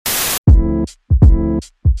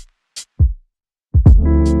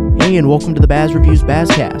Hey, and welcome to the Bazz Reviews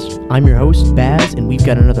bazzcast. I'm your host, Baz, and we've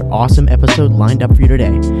got another awesome episode lined up for you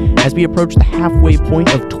today. As we approach the halfway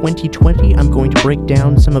point of 2020, I'm going to break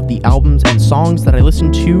down some of the albums and songs that I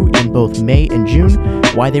listened to in both May and June,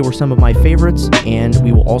 why they were some of my favorites, and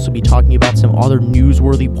we will also be talking about some other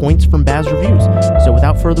newsworthy points from Bazz Reviews. So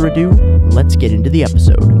without further ado, let's get into the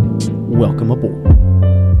episode. Welcome aboard.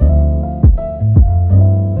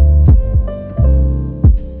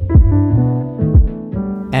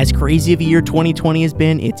 As crazy of a year 2020 has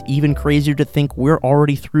been, it's even crazier to think we're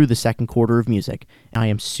already through the second quarter of music. And I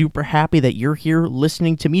am super happy that you're here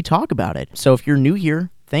listening to me talk about it. So if you're new here,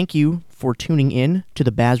 thank you for tuning in to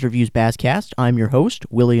the Bazz Reviews bazzcast. I'm your host,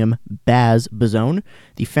 William Baz Bazone,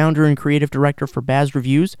 the founder and creative director for Bazz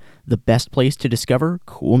Reviews, the best place to discover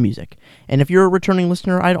cool music. And if you're a returning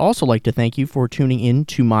listener, I'd also like to thank you for tuning in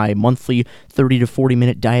to my monthly 30 to 40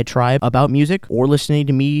 minute diatribe about music, or listening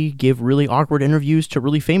to me give really awkward interviews to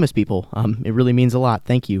really famous people. It really means a lot.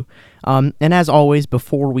 Thank you. And as always,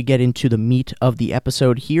 before we get into the meat of the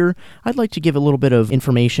episode here, I'd like to give a little bit of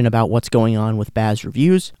information about what's going on with Bazz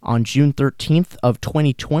Reviews. On June 13th of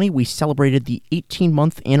 2020, we celebrated the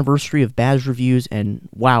 18-month anniversary of Bazz Reviews, and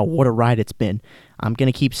wow, what a ride it's been. I'm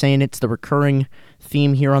going to keep saying it's the recurring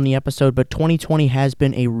theme here on the episode, but 2020 has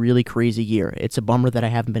been a really crazy year. It's a bummer that I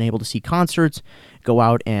haven't been able to see concerts, go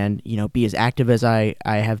out and, be as active as I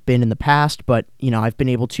have been in the past, but, I've been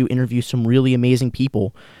able to interview some really amazing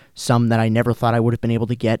people, some that I never thought I would have been able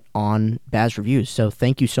to get on Bazz Reviews. So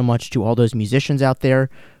thank you so much to all those musicians out there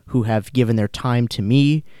who have given their time to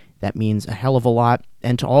me. That means a hell of a lot.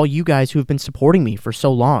 And to all you guys who have been supporting me for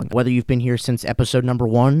so long, whether you've been here since episode number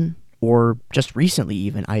 1 or just recently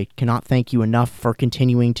even, I cannot thank you enough for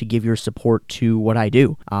continuing to give your support to what I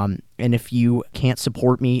do. And if you can't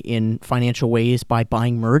support me in financial ways by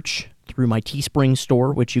buying merch through my Teespring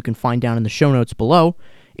store, which you can find down in the show notes below,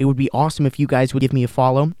 it would be awesome if you guys would give me a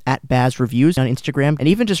follow at Bazz Reviews on Instagram, and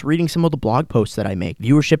even just reading some of the blog posts that I make.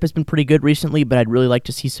 Viewership has been pretty good recently, but I'd really like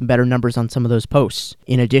to see some better numbers on some of those posts.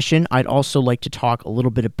 In addition, I'd also like to talk a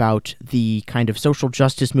little bit about the kind of social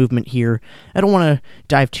justice movement here. I don't want to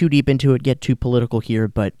dive too deep into it, get too political here,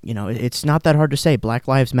 but, it's not that hard to say. Black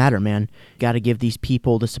Lives Matter, man. Got to give these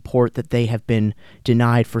people the support that they have been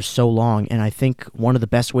denied for so long, and I think one of the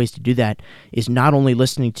best ways to do that is not only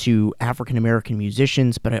listening to African-American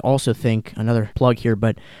musicians, but I also think, another plug here,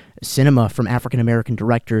 but cinema from African-American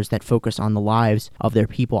directors that focus on the lives of their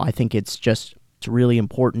people. I think it's really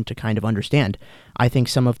important to kind of understand. I think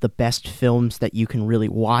some of the best films that you can really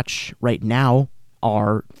watch right now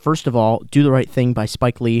are, first of all, Do the Right Thing by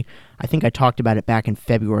Spike Lee. I think I talked about it back in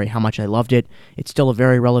February, how much I loved it. It's still a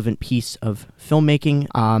very relevant piece of filmmaking.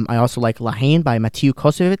 I also like La Haine by Mathieu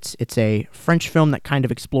Kassovitz. It's a French film that kind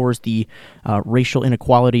of explores the racial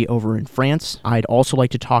inequality over in France. I'd also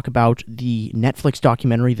like to talk about the Netflix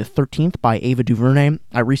documentary The 13th by Ava DuVernay.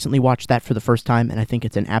 I recently watched that for the first time, and I think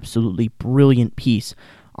it's an absolutely brilliant piece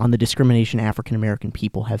on the discrimination African-American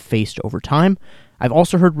people have faced over time. I've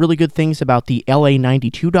also heard really good things about the LA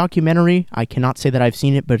 92 documentary. I cannot say that I've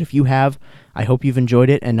seen it, but if you have, I hope you've enjoyed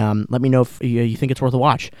it, and let me know if you think it's worth a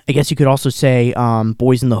watch. I guess you could also say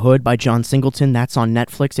Boys in the Hood by John Singleton. That's on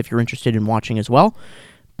Netflix if you're interested in watching as well.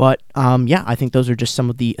 But I think those are just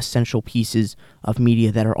some of the essential pieces of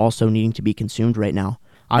media that are also needing to be consumed right now.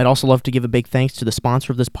 I'd also love to give a big thanks to the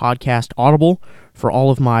sponsor of this podcast, Audible, for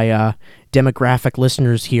all of my demographic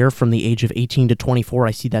listeners here from the age of 18 to 24.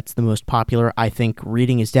 I see that's the most popular. I think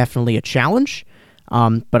reading is definitely a challenge,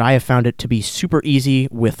 but I have found it to be super easy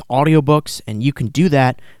with audiobooks, and you can do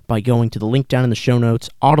that by going to the link down in the show notes,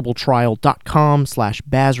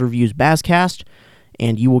 audibletrial.com/bazzreviewsbazzcast,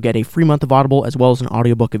 and you will get a free month of Audible as well as an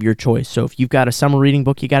audiobook of your choice. So if you've got a summer reading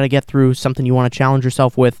book you got to get through, something you want to challenge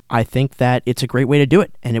yourself with, I think that it's a great way to do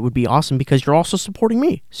it, and it would be awesome because you're also supporting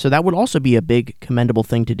me. So that would also be a big commendable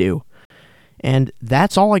thing to do. And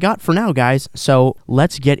that's all I got for now, guys. So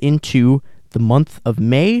let's get into the month of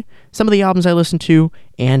May, some of the albums I listened to,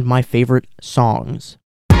 and my favorite songs.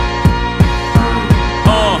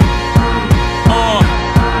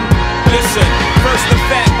 Listen, first the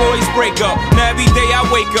fat boys break up. Now every day I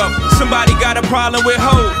wake up, somebody got a problem with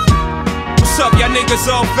hope. What's up, y'all niggas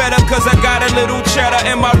all fed up cause I got a little cheddar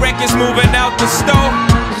and my record's moving out the store.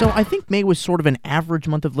 So I think May was sort of an average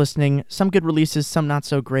month of listening, some good releases, some not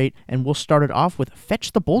so great, and we'll start it off with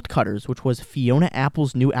Fetch the Bolt Cutters, which was Fiona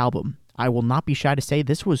Apple's new album. I will not be shy to say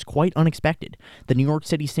this was quite unexpected. The New York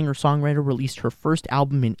City singer-songwriter released her first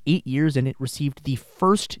album in 8 years, and it received the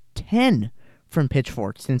first 10 from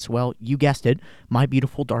Pitchfork since, well, you guessed it, My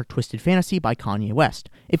Beautiful Dark Twisted Fantasy by Kanye West.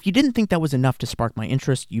 If you didn't think that was enough to spark my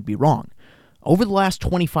interest, you'd be wrong. Over the last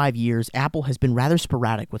 25 years, Apple has been rather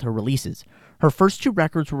sporadic with her releases. Her first 2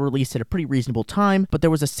 records were released at a pretty reasonable time, but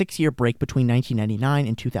there was a 6-year break between 1999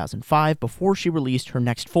 and 2005 before she released her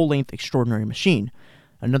next full-length Extraordinary Machine.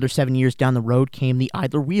 Another 7 years down the road came The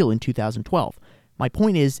Idler Wheel in 2012. My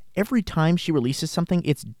point is, every time she releases something,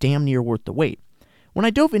 it's damn near worth the wait. When I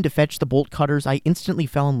dove in to fetch the bolt cutters, I instantly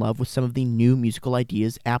fell in love with some of the new musical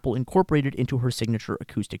ideas Apple incorporated into her signature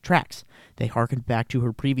acoustic tracks. They harkened back to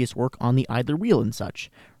her previous work on The Idler Wheel and such.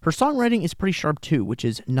 Her songwriting is pretty sharp too, which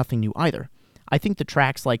is nothing new either. I think the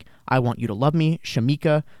tracks like I Want You to Love Me,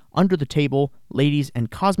 Shamika, Under the Table, Ladies, and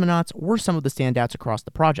Cosmonauts were some of the standouts across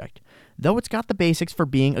the project. Though it's got the basics for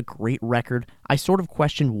being a great record, I sort of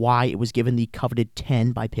question why it was given the coveted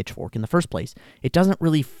 10 by Pitchfork in the first place. It doesn't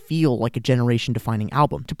really feel like a generation-defining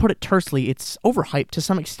album. To put it tersely, it's overhyped to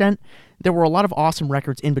some extent. There were a lot of awesome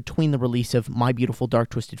records in between the release of My Beautiful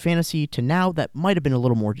Dark Twisted Fantasy to now that might have been a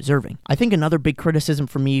little more deserving. I think another big criticism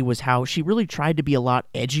for me was how she really tried to be a lot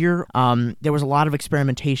edgier. There was a lot of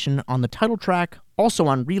experimentation on the title track, also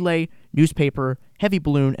on Relay, Newspaper, Heavy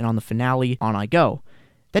Balloon, and on the finale, On I Go.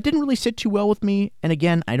 That didn't really sit too well with me, and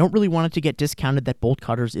again, I don't really want it to get discounted that Bolt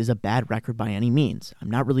Cutters is a bad record by any means. I'm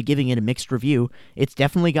not really giving it a mixed review. It's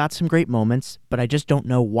definitely got some great moments, but I just don't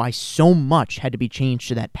know why so much had to be changed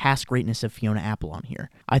to that past greatness of Fiona Apple on here.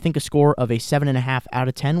 I think a score of a 7.5 out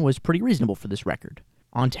of 10 was pretty reasonable for this record.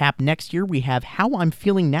 On tap next year, we have How I'm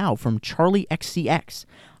Feeling Now from Charlie XCX.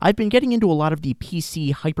 I've been getting into a lot of the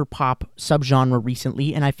PC hyperpop subgenre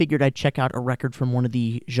recently, and I figured I'd check out a record from one of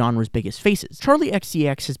the genre's biggest faces. Charlie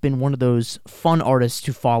XCX has been one of those fun artists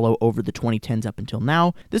to follow over the 2010s up until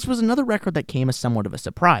now. This was another record that came as somewhat of a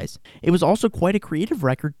surprise. It was also quite a creative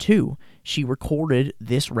record, too. She recorded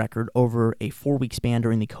this record over a 4-week span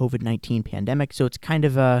during the COVID-19 pandemic, so it's kind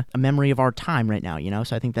of a memory of our time right now,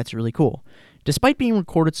 so I think that's really cool. Despite being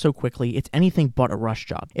recorded so quickly, it's anything but a rush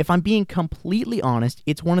job. If I'm being completely honest,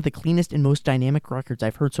 it's one of the cleanest and most dynamic records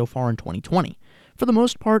I've heard so far in 2020. For the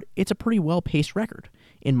most part, it's a pretty well-paced record.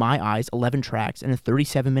 In my eyes, 11 tracks and a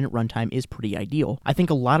 37-minute runtime is pretty ideal. I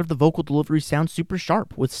think a lot of the vocal delivery sounds super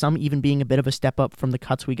sharp, with some even being a bit of a step up from the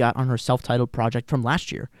cuts we got on her self-titled project from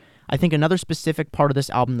last year. I think another specific part of this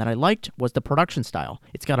album that I liked was the production style.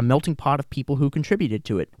 It's got a melting pot of people who contributed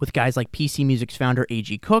to it, with guys like PC Music's founder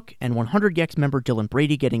A.G. Cook and 100 Gex member Dylan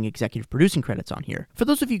Brady getting executive producing credits on here. For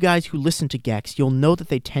those of you guys who listen to Gex, you'll know that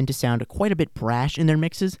they tend to sound quite a bit brash in their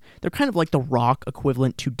mixes. They're kind of like the rock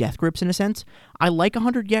equivalent to Death Grips in a sense. I like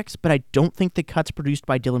 100 Gex, but I don't think the cuts produced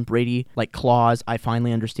by Dylan Brady, like Claws, I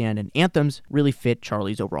Finally Understand, and Anthems, really fit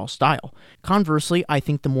Charlie's overall style. Conversely, I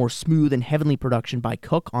think the more smooth and heavenly production by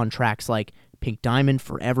Cook on tracks like Pink Diamond,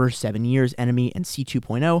 Forever, 7 Years, Enemy, and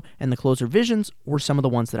C2.0, and the closer Visions were some of the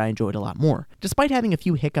ones that I enjoyed a lot more. Despite having a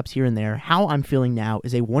few hiccups here and there, How I'm Feeling Now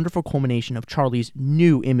is a wonderful culmination of Charlie's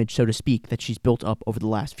new image, so to speak, that she's built up over the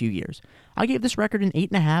last few years. I gave this record an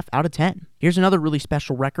 8.5 out of 10. Here's another really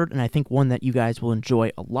special record, and I think one that you guys will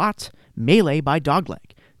enjoy a lot, Melee by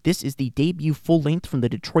Dogleg. This is the debut full-length from the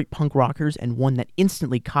Detroit punk rockers and one that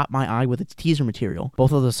instantly caught my eye with its teaser material.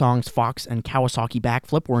 Both of the songs, Fox and Kawasaki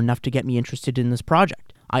Backflip, were enough to get me interested in this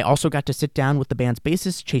project. I also got to sit down with the band's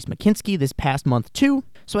bassist, Chase McKinsky, this past month too,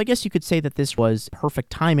 so I guess you could say that this was perfect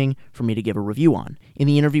timing for me to give a review on. In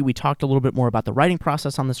the interview, we talked a little bit more about the writing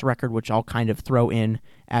process on this record, which I'll kind of throw in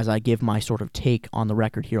as I give my sort of take on the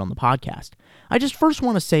record here on the podcast. I just first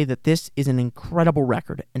want to say that this is an incredible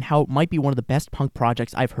record and how it might be one of the best punk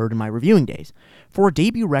projects I've heard in my reviewing days. For a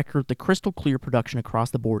debut record, the crystal clear production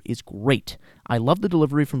across the board is great. I love the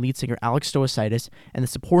delivery from lead singer Alex Stoicidis, and the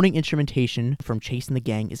supporting instrumentation from Chase and the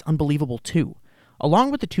Gang is unbelievable too.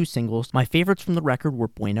 Along with the 2 singles, my favorites from the record were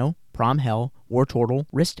Bueno, Prom Hell, War Turtle,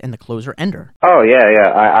 Wrist, and the closer Ender. Oh, yeah.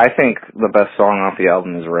 I think the best song off the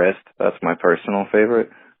album is Wrist. That's my personal favorite.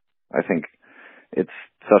 I think it's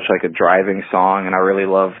such like a driving song, and I really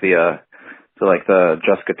love the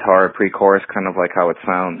just guitar pre-chorus, kind of like how it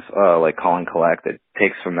sounds like Call and Collect. It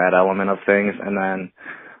takes from that element of things, and then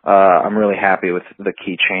I'm really happy with the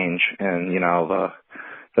key change and,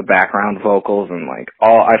 the background vocals and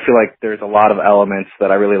I feel like there's a lot of elements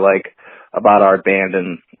that I really like about our band,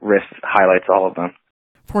 and Wrist highlights all of them.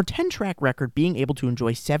 For a 10-track record, being able to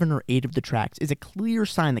enjoy 7 or 8 of the tracks is a clear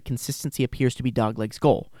sign that consistency appears to be Dogleg's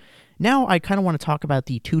goal. Now I kind of want to talk about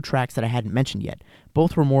the 2 tracks that I hadn't mentioned yet.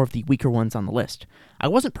 Both were more of the weaker ones on the list. I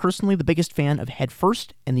wasn't personally the biggest fan of Head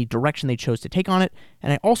First and the direction they chose to take on it,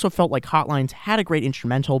 and I also felt like Hotlines had a great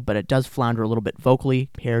instrumental, but it does flounder a little bit vocally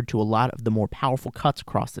compared to a lot of the more powerful cuts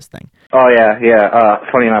across this thing. Oh, yeah.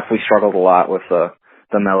 Funny enough, we struggled a lot with the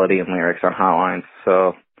melody and lyrics on Hotlines,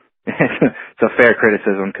 so It's a fair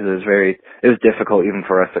criticism because it was difficult even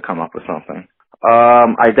for us to come up with something.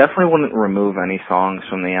 I definitely wouldn't remove any songs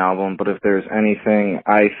from the album, but if there's anything,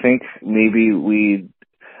 I think maybe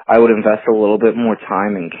I would invest a little bit more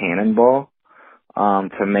time in Cannonball,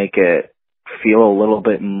 to make it feel a little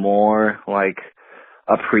bit more like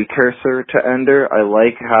a precursor to Ender. I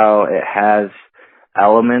like how it has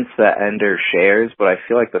elements that Ender shares, but I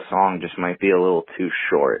feel like the song just might be a little too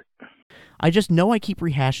short. I just know I keep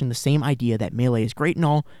rehashing the same idea that Melee is great and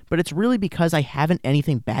all, but it's really because I haven't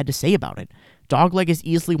anything bad to say about it. Dogleg is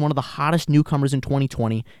easily one of the hottest newcomers in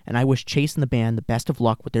 2020, and I wish Chase and the band the best of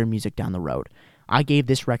luck with their music down the road. I gave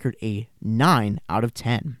this record a 9 out of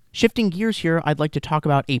 10. Shifting gears here, I'd like to talk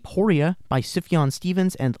about Aporia by Sufjan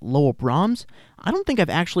Stevens and Lowell Brahms. I don't think I've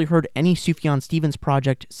actually heard any Sufjan Stevens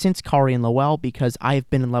project since Kari and Lowell because I have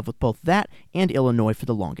been in love with both that and Illinois for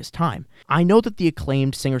the longest time. I know that the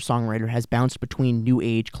acclaimed singer-songwriter has bounced between new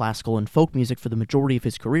age, classical, and folk music for the majority of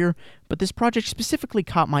his career, but this project specifically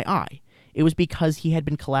caught my eye. It was because he had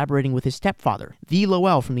been collaborating with his stepfather, the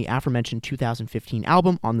Lowell from the aforementioned 2015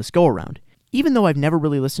 album On This Go Around. Even though I've never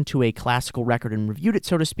really listened to a classical record and reviewed it,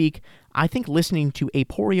 so to speak, I think listening to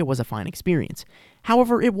Aporia was a fine experience.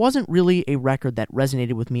 However, it wasn't really a record that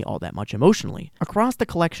resonated with me all that much emotionally. Across the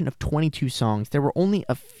collection of 22 songs, there were only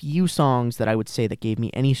a few songs that I would say that gave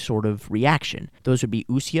me any sort of reaction. Those would be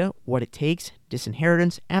Usia, What It Takes,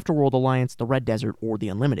 Disinheritance, Afterworld Alliance, The Red Desert, or The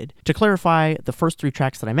Unlimited. To clarify, the first 3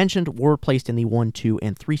 tracks that I mentioned were placed in the 1, 2,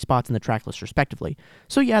 and 3 spots in the track list respectively.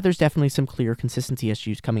 So yeah, there's definitely some clear consistency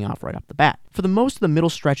issues coming off right off the bat. For the most of the middle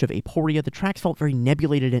stretch of Aporia, the tracks felt very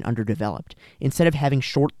nebulated and underdeveloped. Instead of having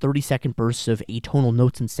short 30-second bursts of atonal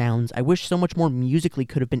notes and sounds, I wish so much more musically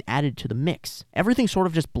could have been added to the mix. Everything sort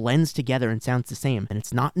of just blends together and sounds the same, and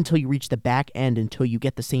it's not until you reach the back end until you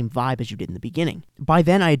get the same vibe as you did in the beginning. By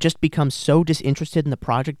then, I had just become so disinterested in the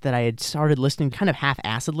project that I had started listening kind of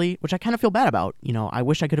half-assedly, which I kind of feel bad about. I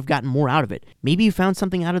wish I could have gotten more out of it. Maybe you found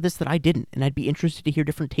something out of this that I didn't, and I'd be interested to hear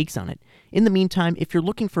different takes on it. In the meantime, if you're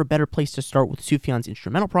looking for a better place to start with Sufjan's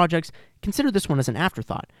instrumental projects, consider this one as an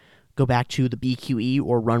afterthought. Go back to the BQE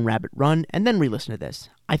or Run Rabbit Run, and then re-listen to this.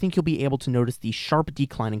 I think you'll be able to notice the sharp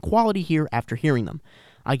decline in quality here after hearing them.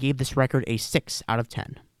 I gave this record a 6 out of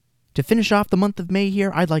 10. To finish off the month of May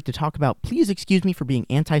here, I'd like to talk about Please Excuse Me for Being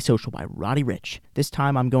Antisocial by Roddy Ricch. This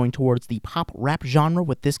time I'm going towards the pop rap genre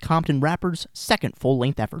with this Compton rapper's second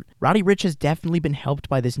full-length effort. Roddy Ricch has definitely been helped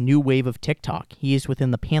by this new wave of TikTok. He is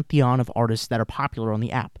within the pantheon of artists that are popular on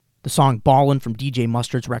the app. The song Ballin' from DJ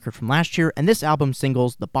Mustard's record from last year, and this album's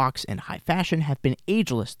singles, The Box and High Fashion, have been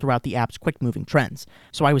ageless throughout the app's quick-moving trends,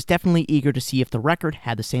 so I was definitely eager to see if the record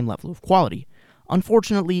had the same level of quality.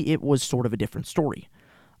 Unfortunately, it was sort of a different story.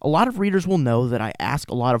 A lot of readers will know that I ask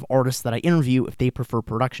a lot of artists that I interview if they prefer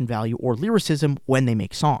production value or lyricism when they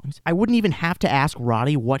make songs. I wouldn't even have to ask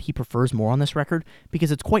Roddy what he prefers more on this record, because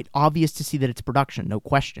it's quite obvious to see that it's production, no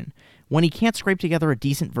question. When he can't scrape together a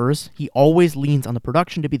decent verse, he always leans on the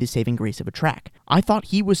production to be the saving grace of a track. I thought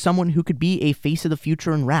he was someone who could be a face of the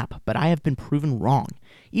future in rap, but I have been proven wrong.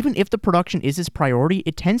 Even if the production is his priority,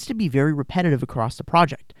 it tends to be very repetitive across the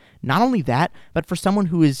project. Not only that, but for someone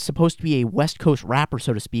who is supposed to be a West Coast rapper,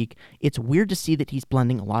 so to speak, it's weird to see that he's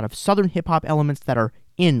blending a lot of Southern hip-hop elements that are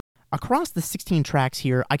in. Across the 16 tracks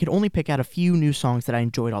here, I could only pick out a few new songs that I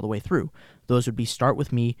enjoyed all the way through. Those would be Start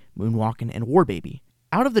With Me, Moonwalkin', and War Baby.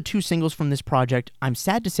 Out of the 2 singles from this project, I'm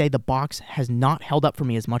sad to say The Box has not held up for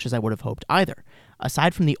me as much as I would have hoped either.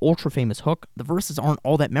 Aside from the ultra-famous hook, the verses aren't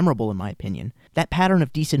all that memorable in my opinion. That pattern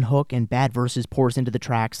of decent hook and bad verses pours into the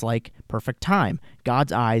tracks like Perfect Time,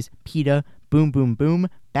 God's Eyes, PETA, Boom Boom Boom,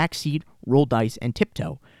 Backseat, Roll Dice, and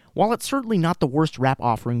Tiptoe. While it's certainly not the worst rap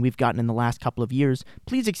offering we've gotten in the last couple of years,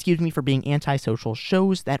 Please Excuse Me for Being Antisocial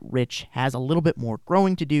shows that Rich has a little bit more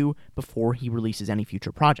growing to do before he releases any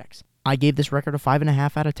future projects. I gave this record a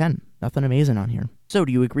 5.5 out of 10. Nothing amazing on here. So,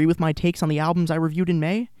 do you agree with my takes on the albums I reviewed in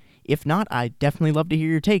May? If not, I'd definitely love to hear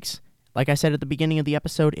your takes. Like I said at the beginning of the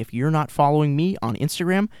episode, if you're not following me on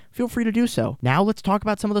Instagram, feel free to do so. Now let's talk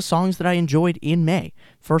about some of the songs that I enjoyed in May.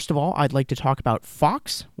 First of all, I'd like to talk about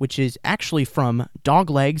Fox, which is actually from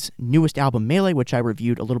Dogleg's newest album Melee, which I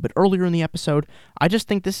reviewed a little bit earlier in the episode. I just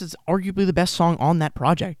think this is arguably the best song on that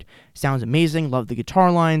project. Sounds amazing, love the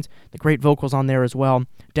guitar lines, the great vocals on there as well.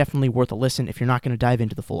 Definitely worth a listen if you're not going to dive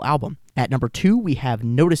into the full album. At number 2, we have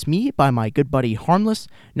Notice Me by my good buddy Harmless.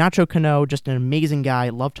 Nacho Cano, just an amazing guy,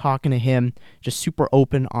 love talking to him, just super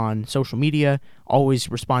open on social media, always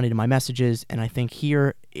responding to my messages, and I think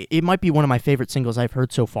here, it might be one of my favorite singles I've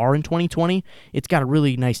heard so far in 2020. It's got a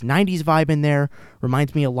really nice 90s vibe in there,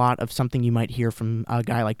 reminds me a lot of something you might hear from a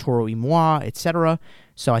guy like Toro y Moi, etc.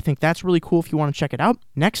 So I think that's really cool if you want to check it out.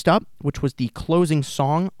 Next up, which was the closing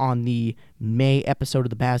song on the May episode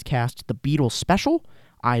of the bazzcast, the Beatles special.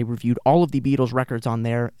 I reviewed all of the Beatles records on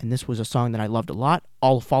there, and this was a song that I loved a lot,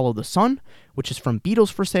 I'll Follow the Sun, which is from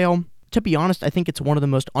Beatles for Sale. To be honest, I think it's one of the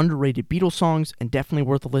most underrated Beatles songs, and definitely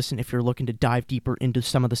worth a listen if you're looking to dive deeper into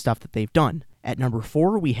some of the stuff that they've done. At number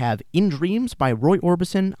 4, we have In Dreams by Roy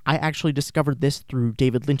Orbison. I actually discovered this through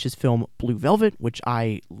David Lynch's film Blue Velvet, which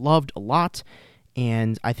I loved a lot,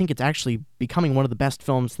 and I think it's actually becoming one of the best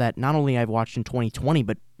films that not only I've watched in 2020,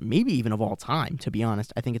 but maybe even of all time, to be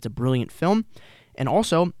honest. I think it's a brilliant film. And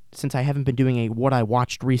also, since I haven't been doing a What I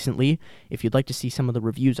Watched recently, if you'd like to see some of the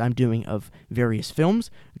reviews I'm doing of various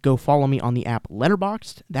films, go follow me on the app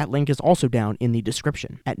Letterboxd. That link is also down in the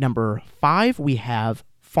description. At number 5, we have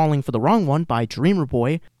Falling for the Wrong One by Dreamer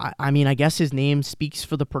Boy. I mean, I guess his name speaks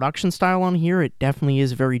for the production style on here. It definitely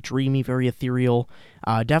is very dreamy, very ethereal.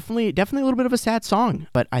 Definitely a little bit of a sad song,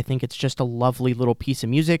 but I think it's just a lovely little piece of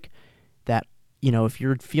music that, you know, if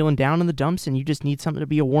you're feeling down in the dumps and you just need something to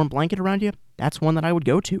be a warm blanket around you, that's one that I would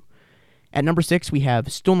go to. At number 6, we have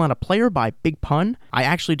Still Not a Player by Big Pun. I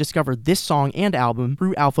actually discovered this song and album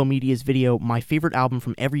through Alpha Media's video, My Favorite Album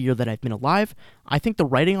from Every Year That I've Been Alive. I think the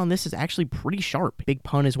writing on this is actually pretty sharp. Big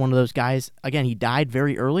Pun is one of those guys, again, he died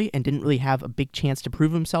very early and didn't really have a big chance to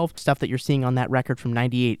prove himself. Stuff that you're seeing on that record from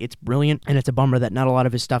 98, it's brilliant, and it's a bummer that not a lot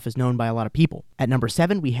of his stuff is known by a lot of people. At number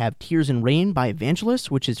 7, we have Tears in Rain by Vangelis,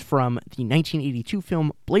 which is from the 1982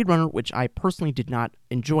 film Blade Runner, which I personally did not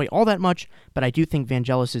enjoy all that much, but I do think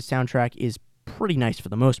Vangelis' soundtrack is pretty nice for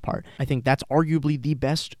the most part. I think that's arguably the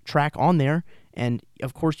best track on there, and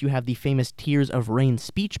of course you have the famous Tears of Rain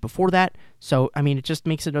speech before that, so I mean it just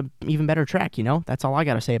makes it an even better track, you know? That's all I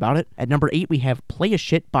gotta say about it. At number 8, we have Play a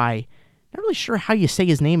Shit by, not really sure how you say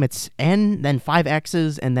his name, it's N, then 5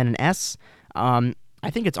 X's, and then an S. I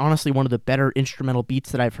think it's honestly one of the better instrumental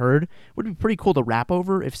beats that I've heard. Would be pretty cool to rap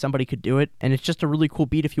over if somebody could do it, and it's just a really cool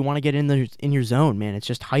beat if you want to get in your zone, man. It's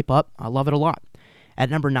just hype up. I love it a lot. At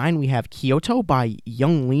number 9, we have Kyoto by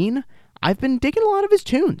Young Lean. I've been digging a lot of his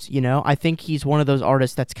tunes, you know. I think he's one of those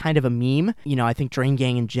artists that's kind of a meme. You know, I think Drain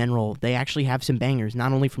Gang in general, they actually have some bangers,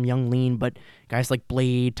 not only from Young Lean, but guys like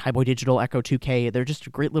Blade, Tyboy Digital, Echo 2K. They're just a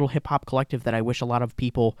great little hip-hop collective that I wish a lot of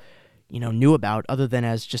people, you know, knew about other than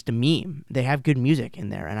as just a meme. They have good music in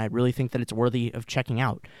there, and I really think that it's worthy of checking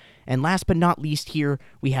out. And last but not least here,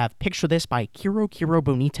 we have Picture This by Kiro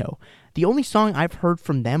Bonito. The only song I've heard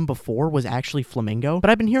from them before was actually Flamingo,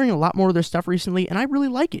 but I've been hearing a lot more of their stuff recently, and I really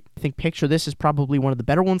like it. I think Picture This is probably one of the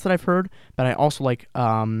better ones that I've heard, but I also like,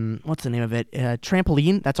 what's the name of it?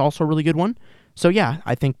 Trampoline, that's also a really good one. So yeah,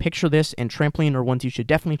 I think Picture This and Trampoline are ones you should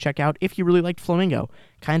definitely check out if you really liked Flamingo.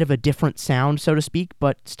 Kind of a different sound, so to speak,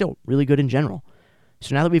 but still really good in general.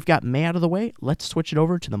 So now that we've got May out of the way, let's switch it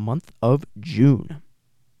over to the month of June.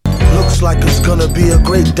 Looks like it's gonna be a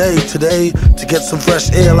great day today to get some fresh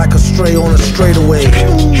air like a stray on a straightaway.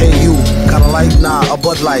 Hey you, got a light? Nah, a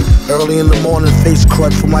Bud Light. Early in the morning, face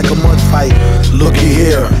crud from like a mud fight. Looky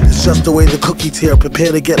here, it's just the way the cookie tear.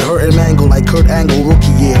 Prepare to get hurt and mangled like Kurt Angle rookie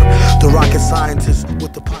year. The rocket scientist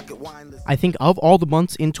with the pocket wine. I think of all the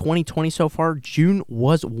months in 2020 so far, June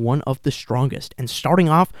was one of the strongest. And starting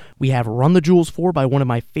off, we have Run the Jewels 4 by one of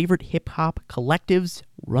my favorite hip-hop collectives,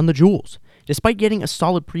 Run the Jewels. Despite getting a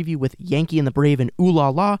solid preview with Yankee and the Brave and Ooh La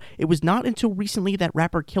La, it was not until recently that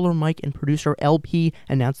rapper Killer Mike and producer LP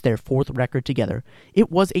announced their 4th record together.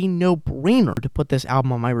 It was a no-brainer to put this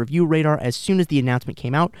album on my review radar as soon as the announcement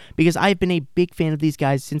came out, because I've been a big fan of these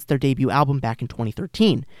guys since their debut album back in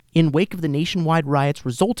 2013. In wake of the nationwide riots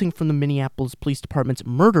resulting from the Minneapolis Police Department's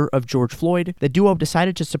murder of George Floyd, the duo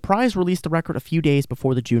decided to surprise release the record a few days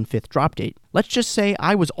before the June 5th drop date. Let's just say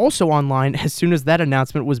I was also online as soon as that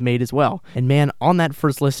announcement was made as well. And man, on that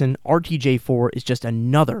first listen, RTJ4 is just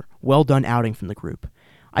another well-done outing from the group.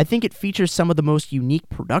 I think it features some of the most unique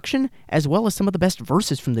production, as well as some of the best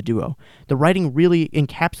verses from the duo. The writing really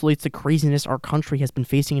encapsulates the craziness our country has been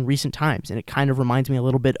facing in recent times, and it kind of reminds me a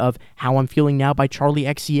little bit of How I'm Feeling Now by Charlie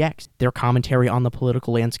XCX. Their commentary on the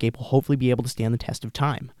political landscape will hopefully be able to stand the test of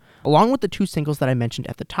time. Along with the 2 singles that I mentioned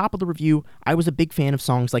at the top of the review, I was a big fan of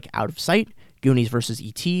songs like Out of Sight, Goonies vs.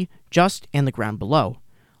 E.T., Just, and The Ground Below.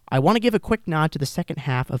 I want to give a quick nod to the second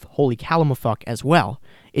half of Holy Calamufuck as well.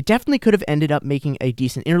 It definitely could have ended up making a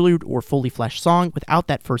decent interlude or fully fleshed song without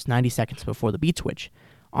that first 90 seconds before the beat switch.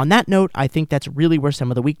 On that note, I think that's really where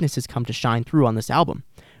some of the weaknesses come to shine through on this album.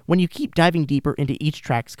 When you keep diving deeper into each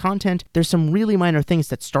track's content, there's some really minor things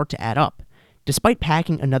that start to add up. Despite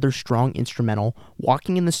packing another strong instrumental,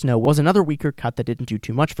 Walking in the Snow was another weaker cut that didn't do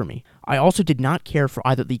too much for me. I also did not care for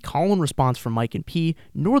either the call and response from Mike and P,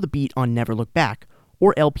 nor the beat on Never Look Back,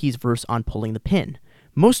 or LP's verse on Pulling the Pin.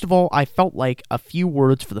 Most of all, I felt like A Few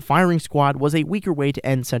Words for the Firing Squad was a weaker way to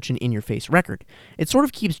end such an in-your-face record. It sort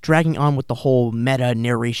of keeps dragging on with the whole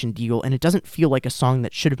meta-narration deal, and it doesn't feel like a song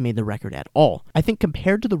that should have made the record at all. I think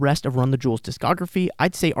compared to the rest of Run the Jewels' discography,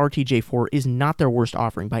 I'd say RTJ4 is not their worst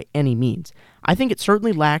offering by any means. I think it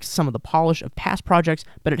certainly lacks some of the polish of past projects,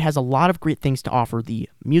 but it has a lot of great things to offer the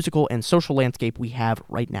musical and social landscape we have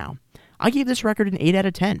right now. I gave this record an 8 out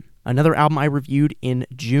of 10. Another album I reviewed in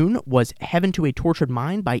June was Heaven to a Tortured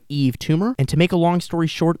Mind by Eve Toomer, and to make a long story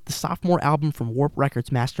short, the sophomore album from Warp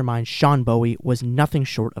Records mastermind Sean Bowie was nothing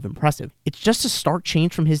short of impressive. It's just a stark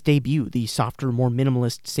change from his debut, the softer, more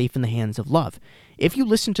minimalist Safe in the Hands of Love. If you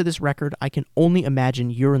listen to this record, I can only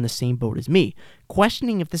imagine you're in the same boat as me,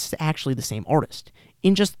 questioning if this is actually the same artist.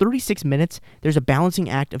 In just 36 minutes, there's a balancing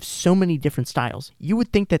act of so many different styles. You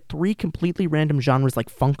would think that three completely random genres like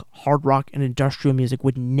funk, hard rock, and industrial music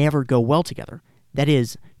would never go well together. That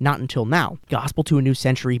is, not until now. Gospel to a New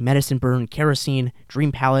Century, Medicine Burn, Kerosene,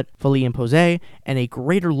 Dream Palette, Folie Imposée, and A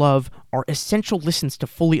Greater Love are essential listens to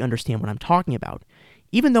fully understand what I'm talking about.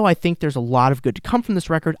 Even though I think there's a lot of good to come from this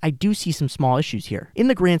record, I do see some small issues here. In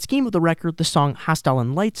the grand scheme of the record, the song Hostile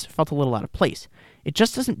and Lights felt a little out of place. It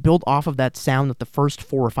just doesn't build off of that sound that the first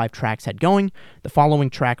 4 or 5 tracks had going. The following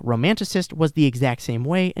track, Romanticist, was the exact same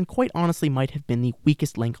way, and quite honestly might have been the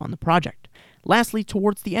weakest link on the project. Lastly,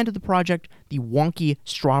 towards the end of the project, the wonky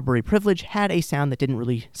Strawberry Privilege had a sound that didn't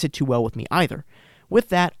really sit too well with me either. With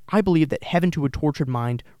that, I believe that Heaven to a Tortured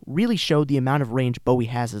Mind really showed the amount of range Bowie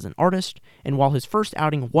has as an artist, and while his first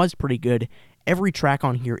outing was pretty good, every track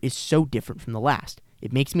on here is so different from the last.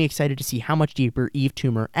 It makes me excited to see how much deeper Eve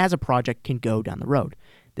Toomer as a project can go down the road.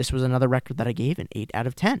 This was another record that I gave an 8 out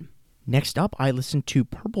of 10. Next up, I listened to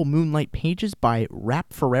Purple Moonlight Pages by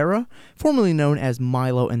Rap Ferreira, formerly known as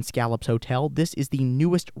Milo and Scallops Hotel. This is the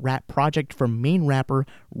newest rap project from main rapper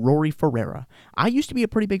Rory Ferreira. I used to be a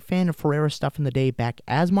pretty big fan of Ferreira's stuff in the day back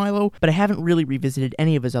as Milo, but I haven't really revisited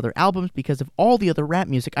any of his other albums because of all the other rap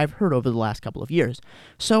music I've heard over the last couple of years.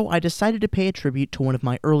 So I decided to pay a tribute to one of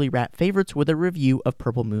my early rap favorites with a review of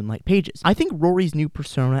Purple Moonlight Pages. I think Rory's new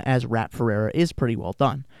persona as Rap Ferreira is pretty well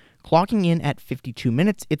done. Clocking in at 52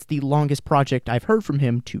 minutes, it's the longest project I've heard from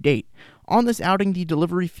him to date. On this outing, the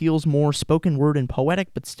delivery feels more spoken word and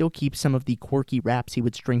poetic, but still keeps some of the quirky raps he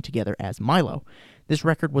would string together as Milo. This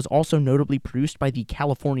record was also notably produced by the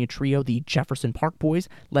California trio, the Jefferson Park Boys,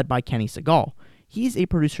 led by Kenny Segal. He's a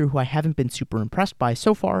producer who I haven't been super impressed by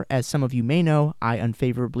so far. As some of you may know, I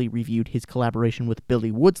unfavorably reviewed his collaboration with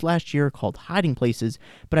Billy Woods last year called Hiding Places,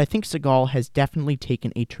 but I think Segal has definitely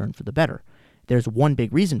taken a turn for the better. There's one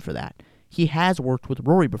big reason for that. He has worked with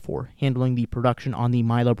Rory before, handling the production on the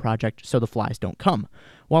Milo project So the Flies Don't Come.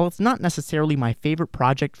 While it's not necessarily my favorite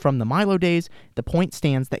project from the Milo days, the point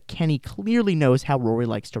stands that Kenny clearly knows how Rory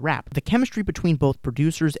likes to rap. The chemistry between both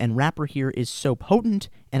producers and rapper here is so potent,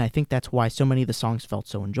 and I think that's why so many of the songs felt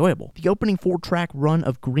so enjoyable. The opening 4-track run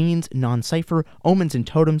of Green's Non-Cypher, Omens and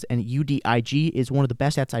Totems, and UDIG is one of the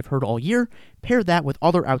best sets I've heard all year. Pair that with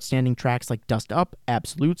other outstanding tracks like Dust Up,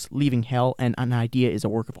 Absolutes, Leaving Hell, and An Idea is a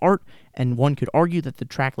Work of Art, and one could argue that the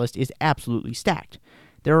track list is absolutely stacked.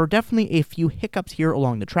 There are definitely a few hiccups here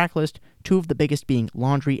along the track list, 2 of the biggest being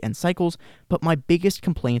Laundry and Cycles, but my biggest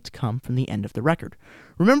complaints come from the end of the record.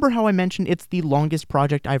 Remember how I mentioned it's the longest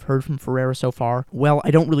project I've heard from Ferreira so far? Well,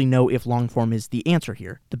 I don't really know if long form is the answer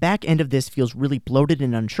here. The back end of this feels really bloated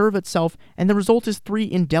and unsure of itself, and the result is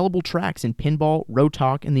 3 indelible tracks in Pinball, Road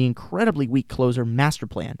Talk, and the incredibly weak closer Master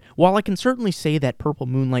Plan. While I can certainly say that Purple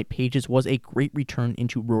Moonlight Pages was a great return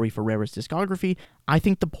into Rory Ferreira's discography, I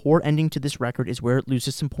think the poor ending to this record is where it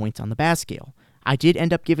loses some points on the Baz scale. I did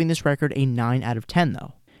end up giving this record a 9 out of 10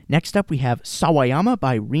 though. Next up we have Sawayama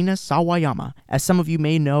by Rina Sawayama. As some of you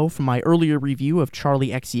may know from my earlier review of Charlie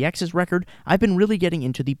XCX's record, I've been really getting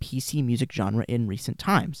into the PC music genre in recent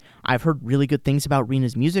times. I've heard really good things about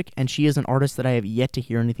Rina's music, and she is an artist that I have yet to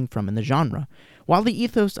hear anything from in the genre. While the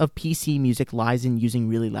ethos of PC music lies in using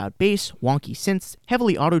really loud bass, wonky synths,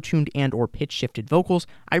 heavily auto-tuned and or pitch-shifted vocals,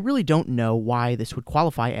 I really don't know why this would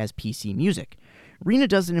qualify as PC music. Rina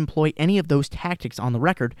doesn't employ any of those tactics on the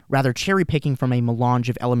record, rather cherry-picking from a melange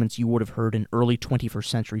of elements you would have heard in early 21st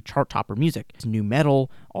century chart-topper music. It's new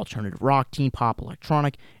metal, alternative rock, teen pop,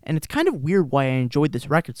 electronic, and it's kind of weird why I enjoyed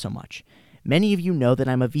this record so much. Many of you know that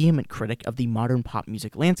I'm a vehement critic of the modern pop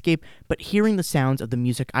music landscape, but hearing the sounds of the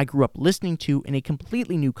music I grew up listening to in a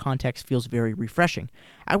completely new context feels very refreshing.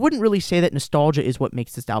 I wouldn't really say that nostalgia is what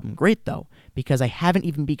makes this album great, though, because I haven't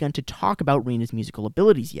even begun to talk about Rina's musical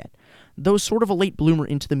abilities yet. Though sort of a late bloomer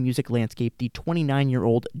into the music landscape, the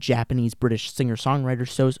 29-year-old Japanese-British singer-songwriter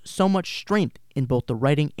shows so much strength in both the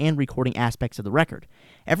writing and recording aspects of the record.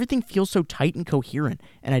 Everything feels so tight and coherent,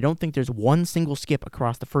 and I don't think there's one single skip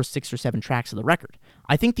across the first 6 or 7 tracks of the record.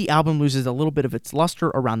 I think the album loses a little bit of its luster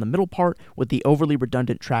around the middle part, with the overly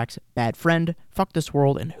redundant tracks Bad Friend, Fuck This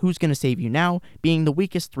World, and Who's Gonna Save You Now being the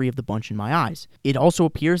weakest 3 of the bunch in my eyes. It also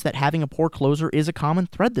appears that having a poor closer is a common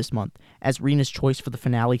thread this month, as Rina's choice for the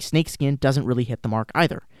finale, Snakeskin, doesn't really hit the mark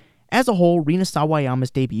either. As a whole, Rina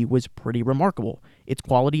Sawayama's debut was pretty remarkable. Its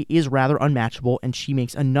quality is rather unmatchable, and she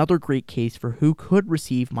makes another great case for who could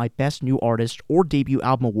receive my Best New Artist or Debut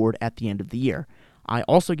Album award at the end of the year. I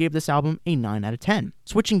also gave this album a 9 out of 10.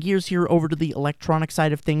 Switching gears here over to the electronic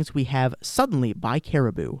side of things, we have Suddenly by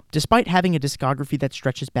Caribou. Despite having a discography that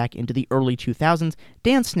stretches back into the early 2000s,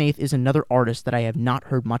 Dan Snaith is another artist that I have not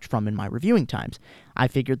heard much from in my reviewing times. I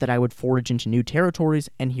figured that I would forage into new territories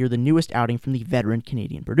and hear the newest outing from the veteran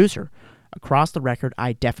Canadian producer. Across the record,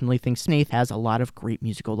 I definitely think Snaith has a lot of great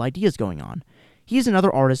musical ideas going on. He is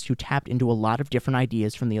another artist who tapped into a lot of different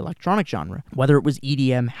ideas from the electronic genre. Whether it was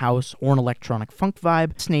EDM, house, or an electronic funk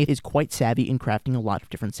vibe, Snaith is quite savvy in crafting a lot of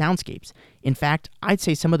different soundscapes. In fact, I'd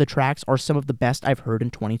say some of the tracks are some of the best I've heard in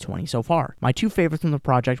 2020 so far. My 2 favorites from the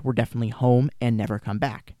project were definitely Home and Never Come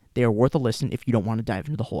Back. They are worth a listen if you don't want to dive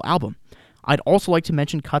into the whole album. I'd also like to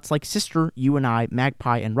mention cuts like Sister, You and I,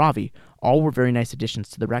 Magpie, and Ravi. All were very nice additions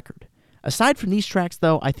to the record. Aside from these tracks,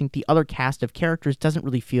 though, I think the other cast of characters doesn't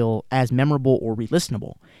really feel as memorable or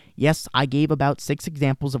re-listenable. Yes, I gave about 6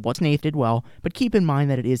 examples of what Snaith did well, but keep in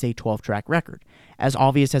mind that it is a 12-track record. As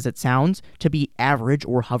obvious as it sounds, to be average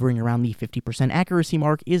or hovering around the 50% accuracy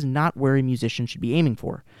mark is not where a musician should be aiming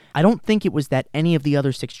for. I don't think it was that any of the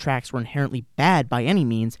other 6 tracks were inherently bad by any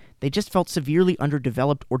means, they just felt severely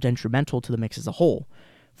underdeveloped or detrimental to the mix as a whole.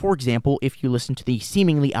 For example, if you listen to the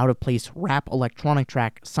seemingly out-of-place rap electronic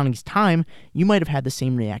track Sunny's Time, you might have had the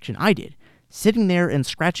same reaction I did, sitting there and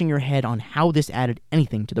scratching your head on how this added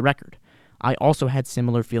anything to the record. I also had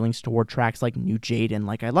similar feelings toward tracks like New Jade and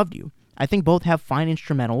Like I Loved You. I think both have fine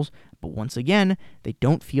instrumentals, but once again, they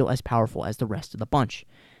don't feel as powerful as the rest of the bunch.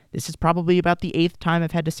 This is probably about the 8th time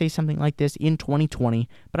I've had to say something like this in 2020,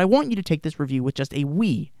 but I want you to take this review with just a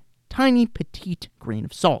wee, tiny, petite grain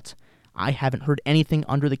of salt. I haven't heard anything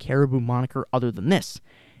under the Caribou moniker other than this.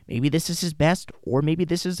 Maybe this is his best, or maybe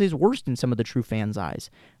this is his worst in some of the true fans' eyes.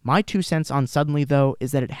 My 2 cents on Suddenly, though,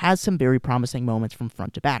 is that it has some very promising moments from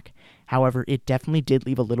front to back. However, it definitely did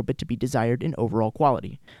leave a little bit to be desired in overall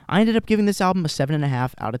quality. I ended up giving this album a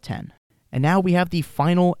 7.5 out of 10. And now we have the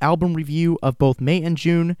final album review of both May and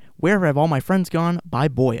June, Where Have All My Friends Gone by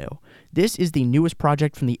Boyo. This is the newest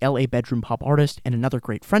project from the LA bedroom pop artist and another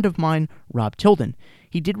great friend of mine, Rob Tilden.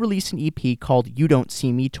 He did release an EP called You Don't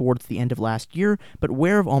See Me towards the end of last year, but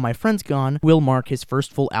Where Have All My Friends Gone will mark his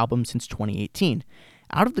first full album since 2018.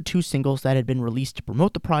 Out of the 2 singles that had been released to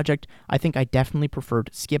promote the project, I think I definitely preferred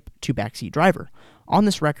Skip to Backseat Driver. On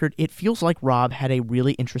this record, it feels like Rob had a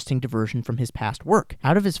really interesting diversion from his past work.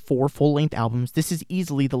 Out of his 4 full-length albums, this is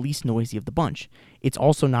easily the least noisy of the bunch. It's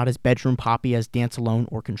also not as bedroom poppy as Dance Alone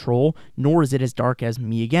or Control, nor is it as dark as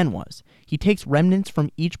Me Again was. He takes remnants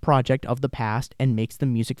from each project of the past and makes the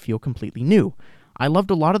music feel completely new. I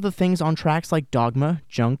loved a lot of the things on tracks like Dogma,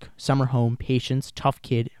 Junk, Summer Home, Patience, Tough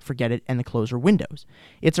Kid, Forget It, and the closer Windows.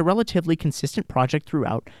 It's a relatively consistent project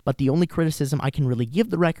throughout, but the only criticism I can really give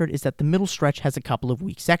the record is that the middle stretch has a couple of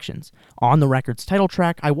weak sections. On the record's title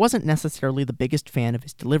track, I wasn't necessarily the biggest fan of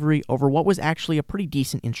his delivery over what was actually a pretty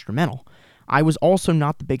decent instrumental. I was also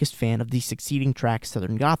not the biggest fan of the succeeding track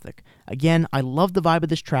Southern Gothic. Again, I love the vibe of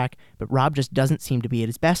this track, but Rob just doesn't seem to be at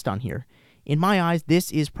his best on here. In my eyes,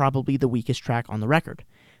 this is probably the weakest track on the record.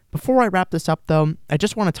 Before I wrap this up, though, I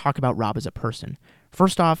just want to talk about Rob as a person.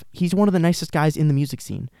 First off, he's one of the nicest guys in the music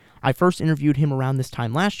scene. I first interviewed him around this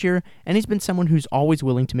time last year, and he's been someone who's always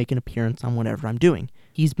willing to make an appearance on whatever I'm doing.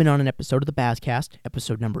 He's been on an episode of the Bazzcast,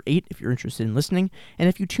 episode number 8 if you're interested in listening, and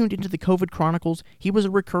if you tuned into the COVID Chronicles, he was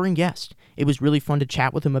a recurring guest. It was really fun to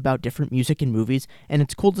chat with him about different music and movies, and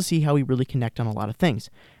it's cool to see how we really connect on a lot of things.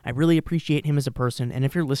 I really appreciate him as a person, and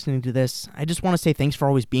if you're listening to this, I just want to say thanks for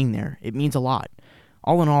always being there. It means a lot.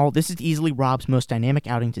 All in all, this is easily Rob's most dynamic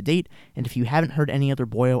outing to date, and if you haven't heard any other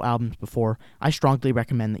Boyo albums before, I strongly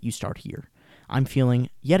recommend that you start here. I'm feeling,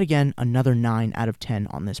 yet again, another 9 out of 10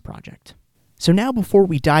 on this project. So now before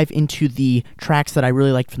we dive into the tracks that I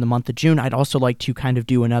really liked from the month of June, I'd also like to kind of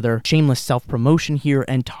do another shameless self-promotion here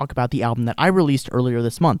and talk about the album that I released earlier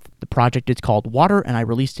this month. The project is called Water, and I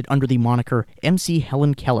released it under the moniker MC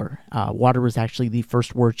Helen Keller. Water was actually the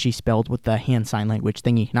first word she spelled with the hand sign language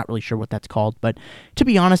thingy. Not really sure what that's called, but to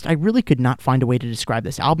be honest, I really could not find a way to describe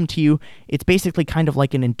this album to you. It's basically kind of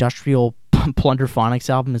like an industrial Plunderphonics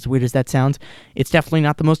album, as weird as that sounds. It's definitely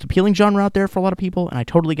not the most appealing genre out there for a lot of people, and I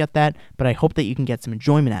totally get that, but I hope that you can get some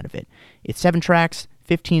enjoyment out of it. It's 7 tracks,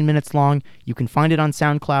 15 minutes long. You can find it on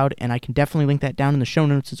SoundCloud, and I can definitely link that down in the show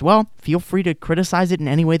notes as well. Feel free to criticize it in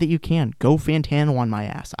any way that you can. Go Fantano on my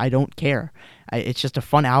ass. I don't care. It's just a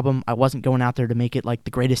fun album. I wasn't going out there to make it like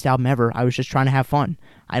the greatest album ever. I was just trying to have fun.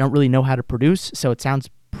 I don't really know how to produce, so it sounds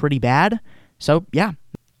pretty bad. So, yeah.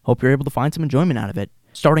 Hope you're able to find some enjoyment out of it.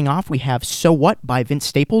 Starting off, we have So What by Vince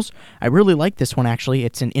Staples. I really like this one, actually.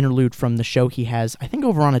 It's an interlude from the show he has, I think,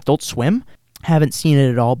 over on Adult Swim. Haven't seen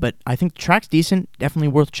it at all, but I think the track's decent. Definitely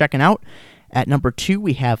worth checking out. At number 2,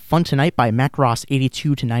 we have Fun Tonight by Mac Ross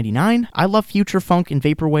 82 to 99. I love future funk and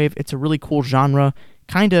vaporwave. It's a really cool genre.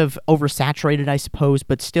 Kind of oversaturated, I suppose,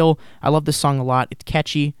 but still, I love this song a lot. It's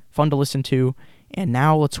catchy, fun to listen to. And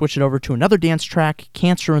now let's switch it over to another dance track,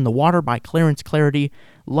 Cancer in the Water by Clarence Clarity.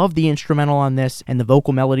 Love the instrumental on this, and the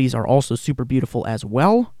vocal melodies are also super beautiful as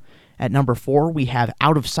well. At number 4, we have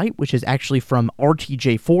Out of Sight, which is actually from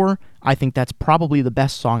RTJ4. I think that's probably the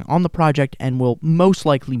best song on the project and will most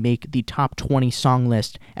likely make the top 20 song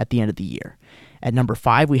list at the end of the year. At number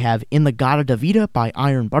 5, we have In the Gata da Vida by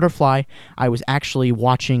Iron Butterfly. I was actually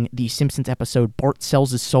watching the Simpsons episode Bart Sells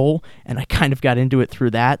His Soul, and I kind of got into it through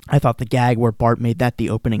that. I thought the gag where Bart made that the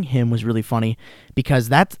opening hymn was really funny, because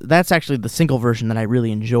that's actually the single version that I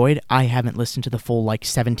really enjoyed. I haven't listened to the full,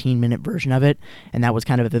 17-minute version of it, and that was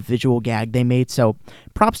kind of the visual gag they made, so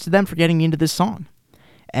props to them for getting me into this song.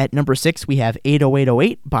 At number 6, we have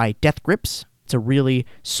 80808 by Death Grips. It's a really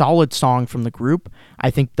solid song from the group. I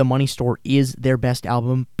think The Money Store is their best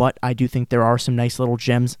album, but I do think there are some nice little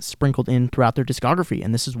gems sprinkled in throughout their discography,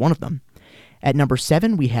 and this is one of them. At number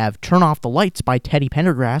 7, we have Turn Off the Lights by Teddy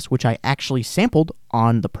Pendergrass, which I actually sampled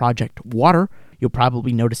on the project Water. You'll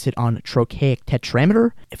probably notice it on Trochaic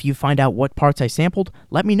Tetrameter. If you find out what parts I sampled,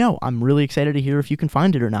 let me know. I'm really excited to hear if you can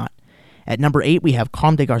find it or not. At number 8, we have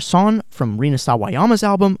Comme des Garçons from Rina Sawayama's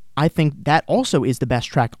album. I think that also is the best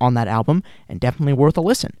track on that album, and definitely worth a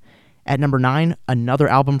listen. At number 9, another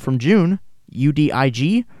album from June,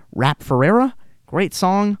 UDIG, Rap Ferreira. Great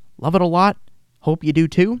song, love it a lot, hope you do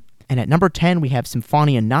too. And at number 10, we have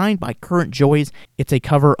Symphonia 9 by Current Joys. It's a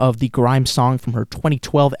cover of the Grime song from her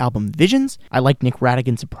 2012 album Visions. I like Nick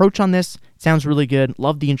Radigan's approach on this. Sounds really good.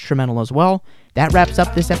 Love the instrumental as well. That wraps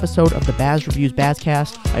up this episode of the Baz Reviews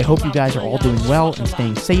Bazzcast. I hope you guys are all doing well and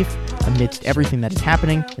staying safe amidst everything that is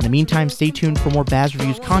happening. In the meantime, stay tuned for more Baz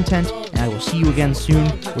Reviews content, and I will see you again soon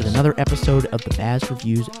with another episode of the Baz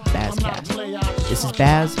Reviews Bazzcast. This is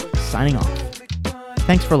Baz, signing off.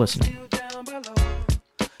 Thanks for listening.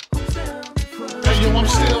 Yo, I'm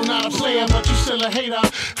still not a player, but you still a hater.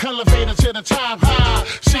 Elevator to the top high.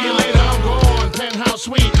 See you later, I'm gone. Penthouse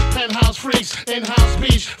suite, penthouse freaks, in-house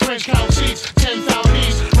beach, French couch seats, 10,000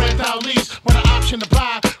 east, rent out lease, with an option to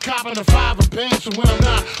buy. Copping a 5 of Benz from when I'm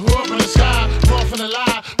not. Up in the sky, off in the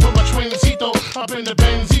lie. With my twincito, up in the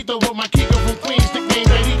Benzito, with my Kiko from Queens, nickname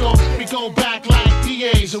Redico. We go back like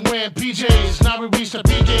PAs and wearing PJs. Now we reach the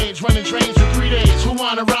B gauge, running trains for 3 days. Who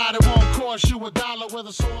wanna ride? It won't cost you $1 with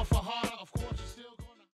a sore for harder.